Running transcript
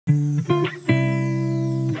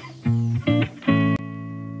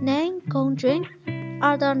Jun.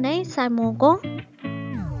 Other name Simon Gong.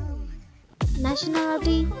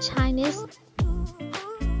 Nationality Chinese.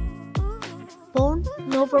 Born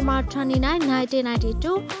November 29,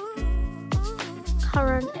 1992.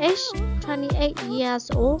 Current age 28 years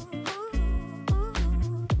old.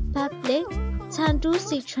 Birthplace Chengdu,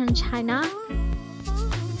 Sichuan, China.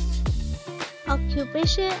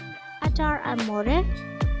 Occupation actor and model.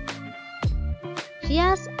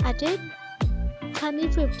 Years added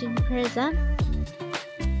 2015 present.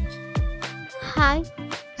 Height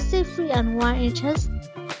 6 feet and 1 inches.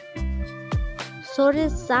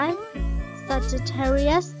 Zodiac sign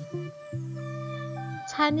Sagittarius.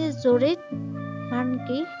 Chinese zodiac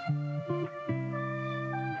monkey.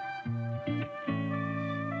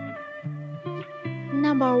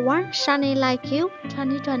 Number 1 Shiny Like You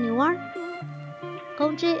 2021.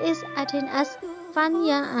 Gong Jun is acting as Fan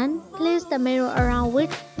Yang and plays the mirror around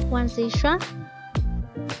with Wang Xuan.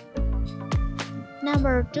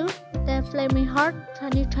 Number 2 The Flaming Heart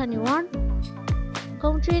 2021.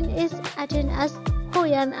 Gong Jun is acting as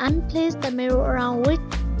Xuan and plays the mirror around with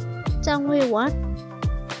Zhang Wang.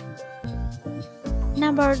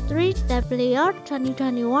 Number 3 The Player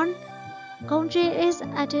 2021. Gong Jun is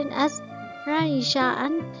acting as Ran Yisha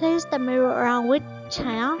and plays the mirror around with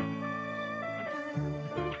China.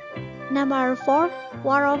 Number 4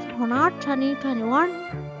 War of Honor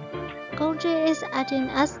 2021. Gong Jun is acting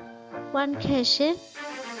as Wang Kexin.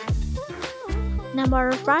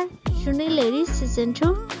 Number 5 Unique Lady Season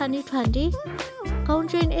 2 2020. Gong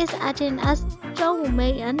Jun is acting as Zhou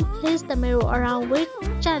Wumei and plays the mirror around with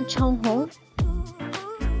Zhang Chonghong.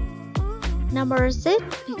 Number 6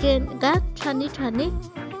 Begin Again 2020.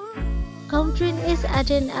 Gong Jun is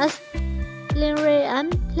acting as Lin Rui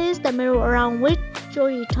and plays the mirror around with Zhou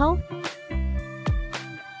Yitong.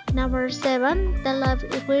 Number 7 The Love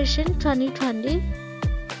Equation 2020.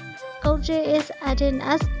 Gong Jun is acting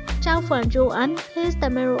as Zhao Fanzhou and plays the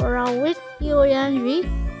mirror around with Yu Yanyu.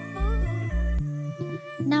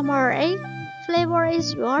 Number 8 Flavor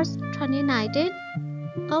Is Yours 2019.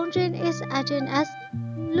 Gong Jun is acting as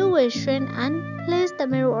Lu Xuan and plays the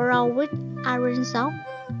mirror around with Iron Song.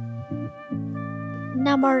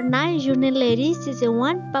 Number 9 Unique Lady Season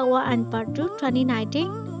 1 Part 1 and Part 2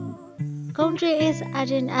 2019. Gong Jun is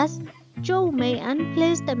acting as Zhou Wumei and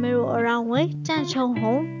plays the mirror around with Zhang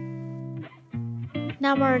Chonghong.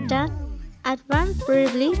 Number 10 Advanced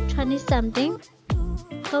Bravely 2017.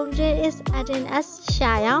 Gong Jun is acting as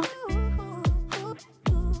Xia Yang.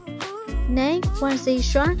 Name Wang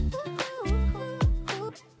Xuan.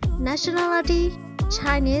 Nationality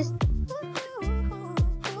Chinese.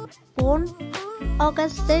 Born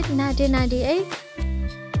August 6, 1998.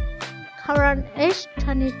 Current age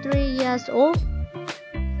 23 years old.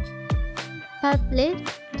 Birthplace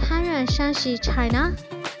Taiyuan, Shanxi, China.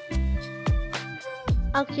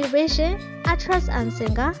 Occupation actress and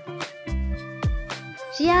singer.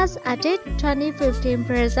 Years added 2015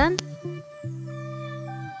 present.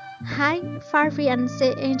 Height 5 feet and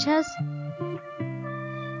 6 inches.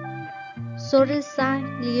 Zodiac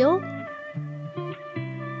sign Leo.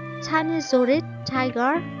 Chinese zodiac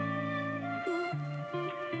Tiger.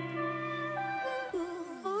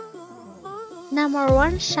 Number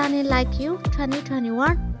 1 Shiny Like You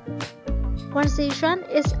 2021. Wang Xuan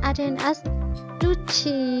is acting as Lu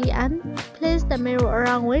Qi and plays the mirror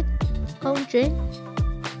around with Gong Jun.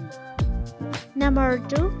 Number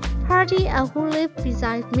 2 Party and Who Live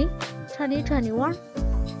Beside Me 2021.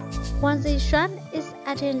 Wang Xuan is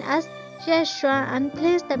acting as Ye Xuan and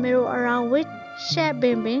plays the mirror around with Xie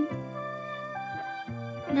Bingbing.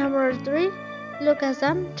 Number 3 Look at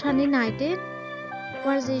Them 2019.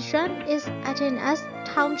 Wang Xuan is acting as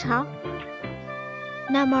Tang Chao.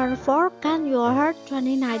 Number 4 Gun Your Heart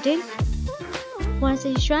 2019. Wang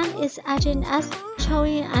Xuan is acting as Chou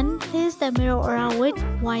Yin and plays the mirror around with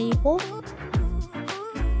Wang Yibo.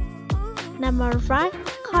 Number 5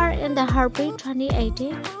 Caught in the Heartbeat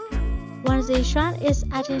 2018. Wang Xuan is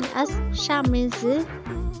acting as Sha Minzi.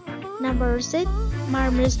 Number 6 My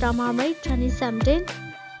Mr. Marmite 2017.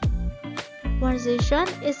 Wang Xuan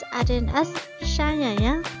is acting as Shan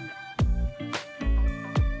Yanyan.